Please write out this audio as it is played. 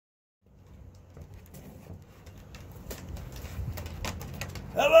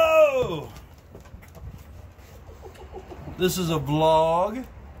Hello! This is a vlog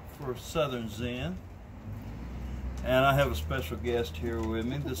for Southern Zen. And I have a special guest here with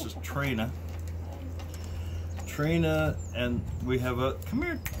me. This is Trina. Trina, and we have a, come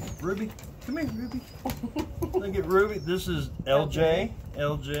here, Ruby. Come here, Ruby. Look at Ruby. This is LJ.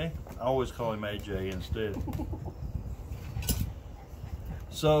 LJ. I always call him AJ instead.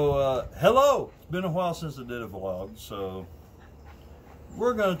 So, hello. It's been a while since I did a vlog, so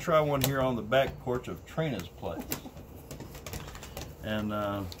we're going to try one here on the back porch of Trina's place.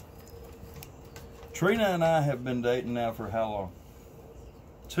 And Trina and I have been dating now for how long?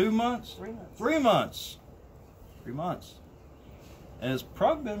 2 months? 3 months. 3 months. 3 months. And it's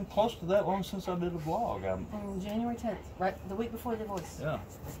probably been close to that long since I did a vlog. January 10th, right the week before the divorce. Yeah.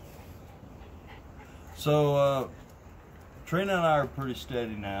 So, Trina and I are pretty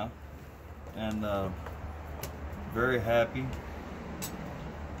steady now. And very happy.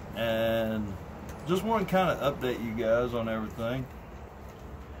 And just want to kind of update you guys on everything.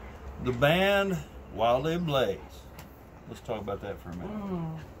 The band, Wildly Ablaze. Let's talk about that for a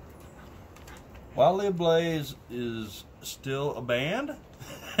minute. Wildly Ablaze is still a band.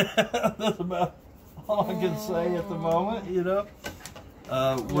 That's about all I can say at the moment, you know.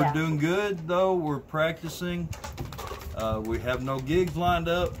 We're doing good though. We're practicing. We have no gigs lined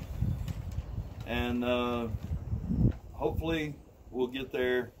up. And hopefully we'll get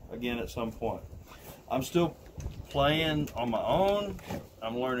there again at some point. I'm still playing on my own.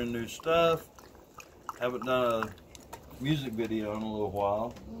 I'm learning new stuff. Haven't done a music video in a little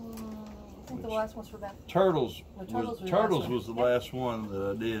while. I think the last one's for Beth. Turtles. Turtles was the last one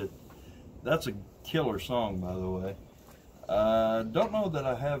that I did. That's a killer song, by the way. Don't know that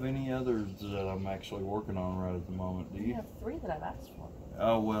I have any others that I'm actually working on right at the moment. Do you? I have 3 that I've asked for.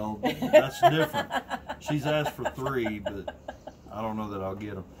 Oh, well, that's different. She's asked for 3, but I don't know that I'll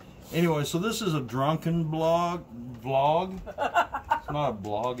get them. Anyway, so this is a Drunken vlog. It's not a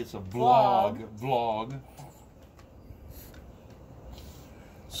blog, it's a vlog.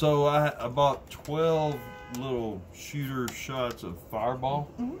 So I bought 12 little shooter shots of Fireball.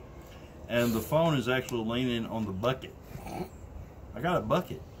 And the phone is actually leaning on the bucket. I got a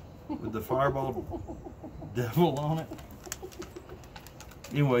bucket with the Fireball devil on it.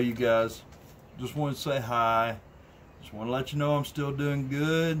 Anyway, you guys, just want to say hi. Just want to let you know I'm still doing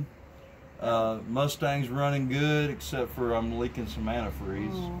good. Mustang's running good, except for I'm leaking some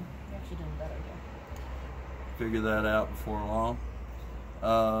antifreeze. You're actually doing better, yeah. Figure that out before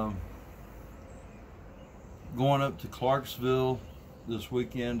long. Going up to Clarksville this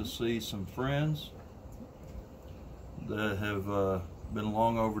weekend to see some friends that have been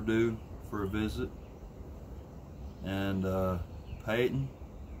long overdue for a visit. And Peyton,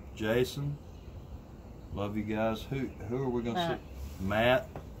 Jason, love you guys. Who are we going to see? Matt.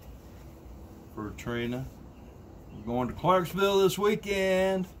 For Trina. We're going to Clarksville this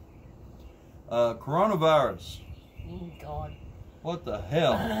weekend. Coronavirus. Oh, God. What the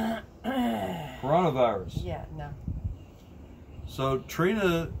hell? Coronavirus. Yeah, no. So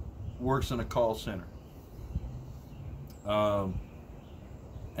Trina works in a call center.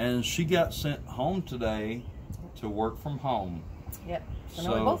 And she got sent home today to work from home. Yep. So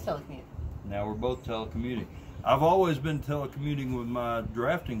now we're both telecommuting. Now we're both telecommuting. I've always been telecommuting with my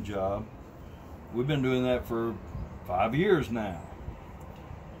drafting job. We've been doing that for 5 years now.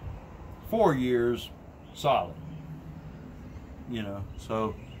 4 years solid. You know,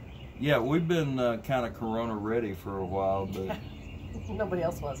 so yeah, we've been kind of corona ready for a while, but nobody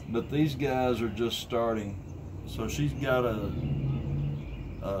else was. But these guys are just starting. So she's got a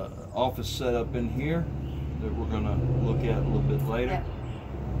office set up in here that we're gonna look at a little bit later.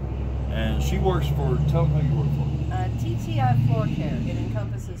 Yeah. And she works for, tell them who you work for. TTI Floor Care. It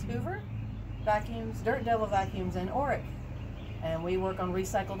encompasses Hoover, vacuums, Dirt Devil vacuums, and Oric. And we work on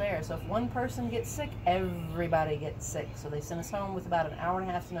recycled air. So if one person gets sick, everybody gets sick. So they sent us home with about an hour and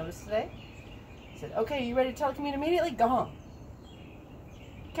a half's notice today. Said, okay, you ready to telecommute immediately? Go home.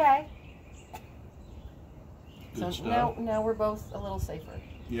 Okay. Good so now we're both a little safer.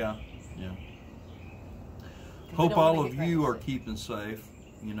 Yeah, yeah. Hope all of you are keeping safe.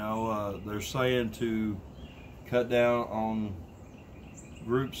 You know, they're saying to cut down on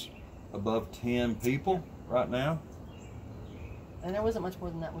groups above 10 people right now. And there wasn't much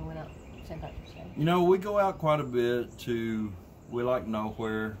more than that when we went out St. Patrick's Day. You know, we go out quite a bit to, we like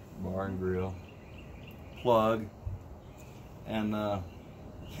Nowhere Bar and Grill, plug, and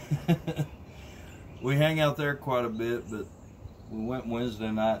we hang out there quite a bit, but we went Wednesday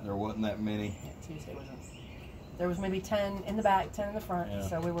night and there wasn't that many. Yeah, Tuesday wasn't. There was maybe 10 in the back, 10 in the front,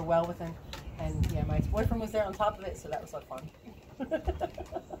 so we were well within. And yeah, my ex-boyfriend was there on top of it, so that was a lot of fun.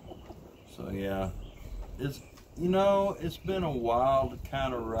 So yeah, it's it's been a wild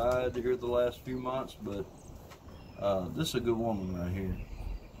kind of ride here the last few months, but this is a good woman right here,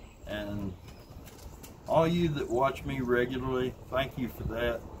 and all you that watch me regularly, thank you for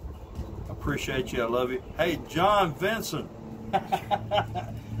that. I appreciate you. I love you. Hey, John Vincent.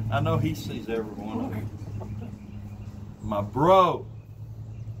 I know he sees every one of you. My bro,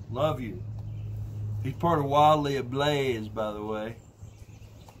 love you. He's part of Wildly Ablaze, by the way,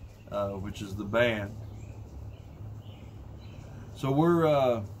 which is the band. So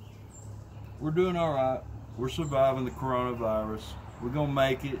we're doing all right. We're surviving the coronavirus. We're gonna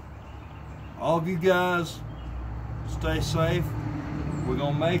make it. All of you guys, stay safe. We're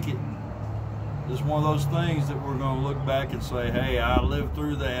gonna make it. It's one of those things that we're gonna look back and say, hey, I lived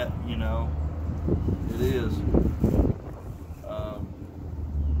through that, you know. It is.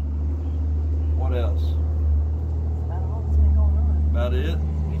 What else? About all that's been going on. About it?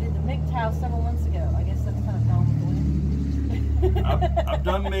 You did the MGTOW several months ago. I guess that's kind of common. I've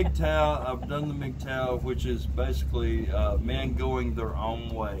done MGTOW. I've done the MGTOW, which is basically men going their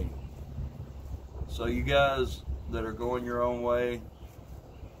own way. So you guys that are going your own way,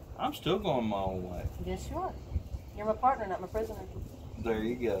 I'm still going my own way. Yes, you are. You're my partner, not my prisoner. There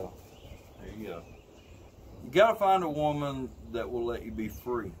you go. There you go. You got to find a woman that will let you be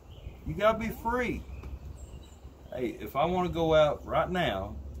free. You got to be free. Hey, if I want to go out right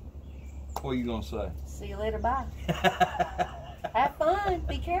now, what are you going to say? See you later, bye. Have fun.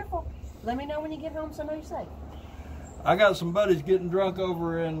 Be careful. Let me know when you get home so I know you're safe. I got some buddies getting drunk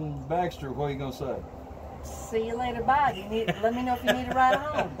over in Baxter. What are you going to say? See you later, bye. Let me know if you need a ride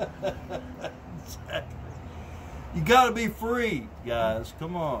home. Exactly. You got to be free, guys.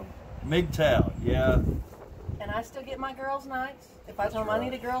 Come on. MGTOW, yeah. And I still get my girls' nights. If I tell them I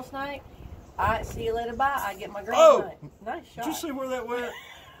need a girls' night, I see you later, bye. I get my girls' night. Nice shot. Did you see where that went?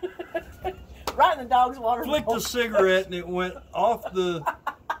 Right in the dog's water. Flicked a cigarette and it went off the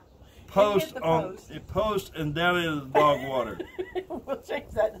post post and down into the dog water. We'll change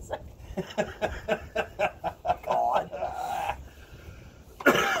that in a second. God.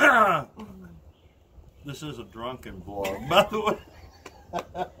 This is a drunken vlog, by the way.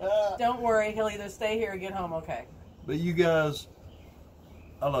 Don't worry, he'll either stay here or get home okay. But you guys,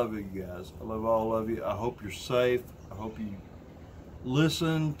 I love you guys. I love all of you. I hope you're safe. I hope you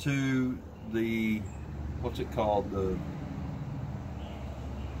listen to the, what's it called? The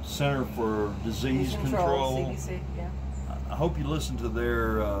Center for Disease Control. CDC, yeah. I hope you listen to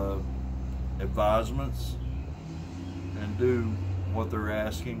their advisements and do what they're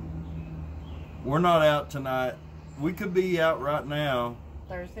asking. We're not out tonight. We could be out right now.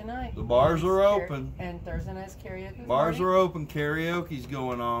 Thursday night. The bars are open. And Thursday night's karaoke. Bars are open. Karaoke's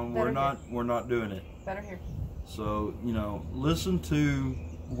going on. We're not doing it. Better here. So, listen to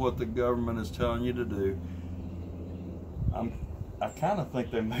what the government is telling you to do. I kind of think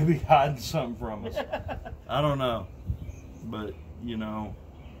they may be hiding something from us. I don't know. But,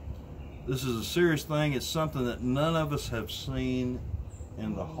 this is a serious thing. It's something that none of us have seen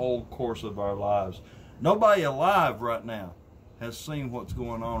in the whole course of our lives. Nobody alive right now has seen what's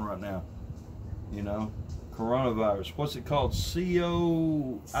going on right now. Coronavirus. What's it called?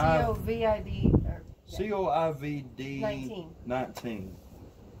 COVID-19.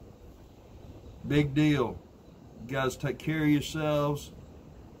 Big deal. You guys take care of yourselves.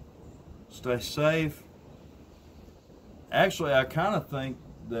 Stay safe. Actually, I kind of think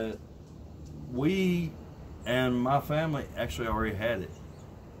that we and my family actually already had it.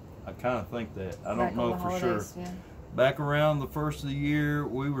 I kind of think that. I don't know for sure. Yeah. Back around the first of the year,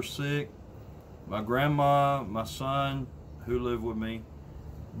 we were sick. My grandma, my son, who lived with me,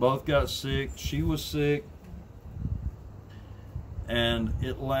 both got sick. She was sick. And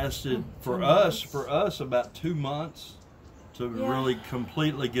it lasted for us about 2 months to really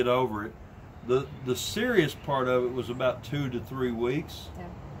completely get over it. The serious part of it was about 2 to 3 weeks. Yeah.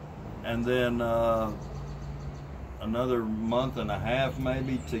 And then another month and a half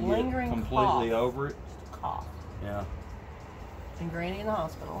maybe to lingering get completely over it. Cough. Yeah. And Granny in the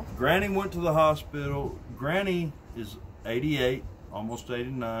hospital. Granny went to the hospital. Granny is 88, almost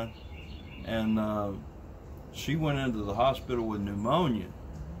 89, and she went into the hospital with pneumonia.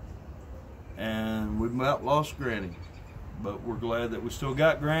 And we about lost Granny, but we're glad that we still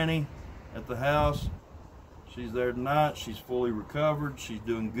got Granny at the house. She's there tonight. She's fully recovered. She's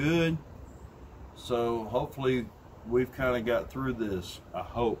doing good. So hopefully we've kind of got through this. I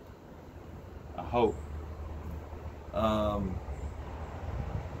hope.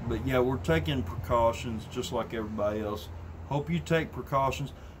 But yeah, we're taking precautions just like everybody else. Hope you take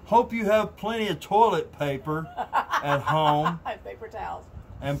precautions. Hope you have plenty of toilet paper. at home. And paper towels.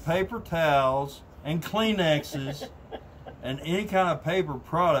 And paper towels and Kleenexes and any kind of paper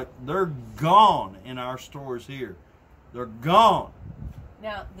product, they're gone in our stores here. They're gone.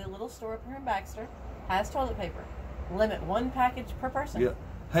 Now, the little store up here in Baxter has toilet paper. Limit 1 package per person. Yeah.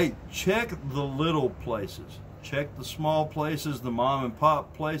 Hey, check the little places. Check the small places, the mom and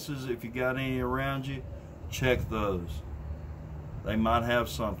pop places. If you got any around you, check those. They might have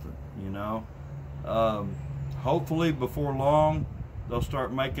something, you know. Hopefully before long, they'll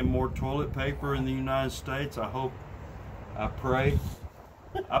start making more toilet paper in the United States. I hope, I pray.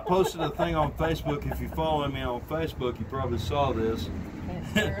 I posted a thing on Facebook. If you follow me on Facebook, you probably saw this.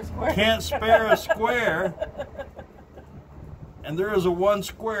 Can't spare a square. Can't spare a square. And there is a 1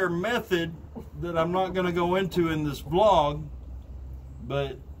 square method that I'm not going to go into in this vlog,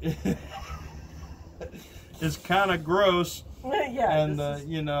 but it's kind of gross. Yeah. And,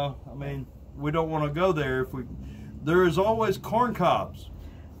 you know, I mean, we don't want to go there. There is always corn cobs.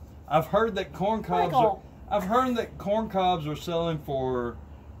 I've heard that corn cobs are selling for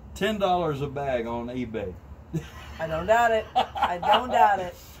 $10 a bag on eBay. I don't doubt it. I don't doubt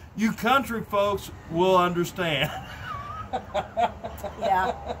it. You country folks will understand.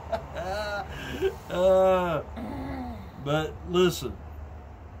 Yeah. But listen,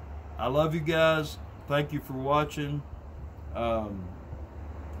 I love you guys. Thank you for watching.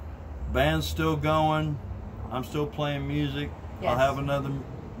 Band's still going. I'm still playing music. Yes. I'll have another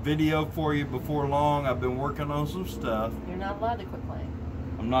video for you before long. I've been working on some stuff. You're not allowed to quit playing.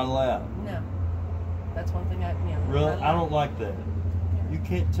 I'm not allowed. No. That's one thing Really? I don't like that. You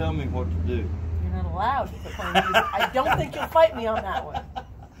can't tell me what to do. You're not allowed to quit playing music. I don't think you'll fight me on that one.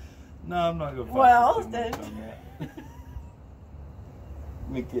 No, I'm not going to fight Well, you too much on that.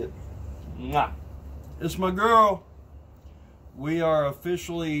 Let me get. Mwah. It's my girl. We are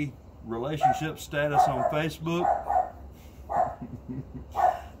officially relationship status on Facebook.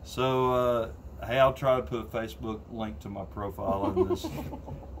 So, hey, I'll try to put a Facebook link to my profile on this.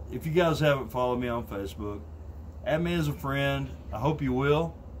 If you guys haven't followed me on Facebook, add me as a friend. I hope you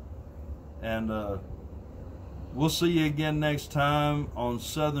will. And we'll see you again next time on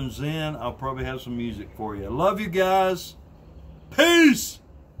Southern Zen. I'll probably have some music for you. Love you guys. Peace.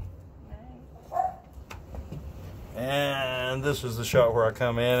 And this is the shot where I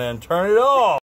come in and turn it off.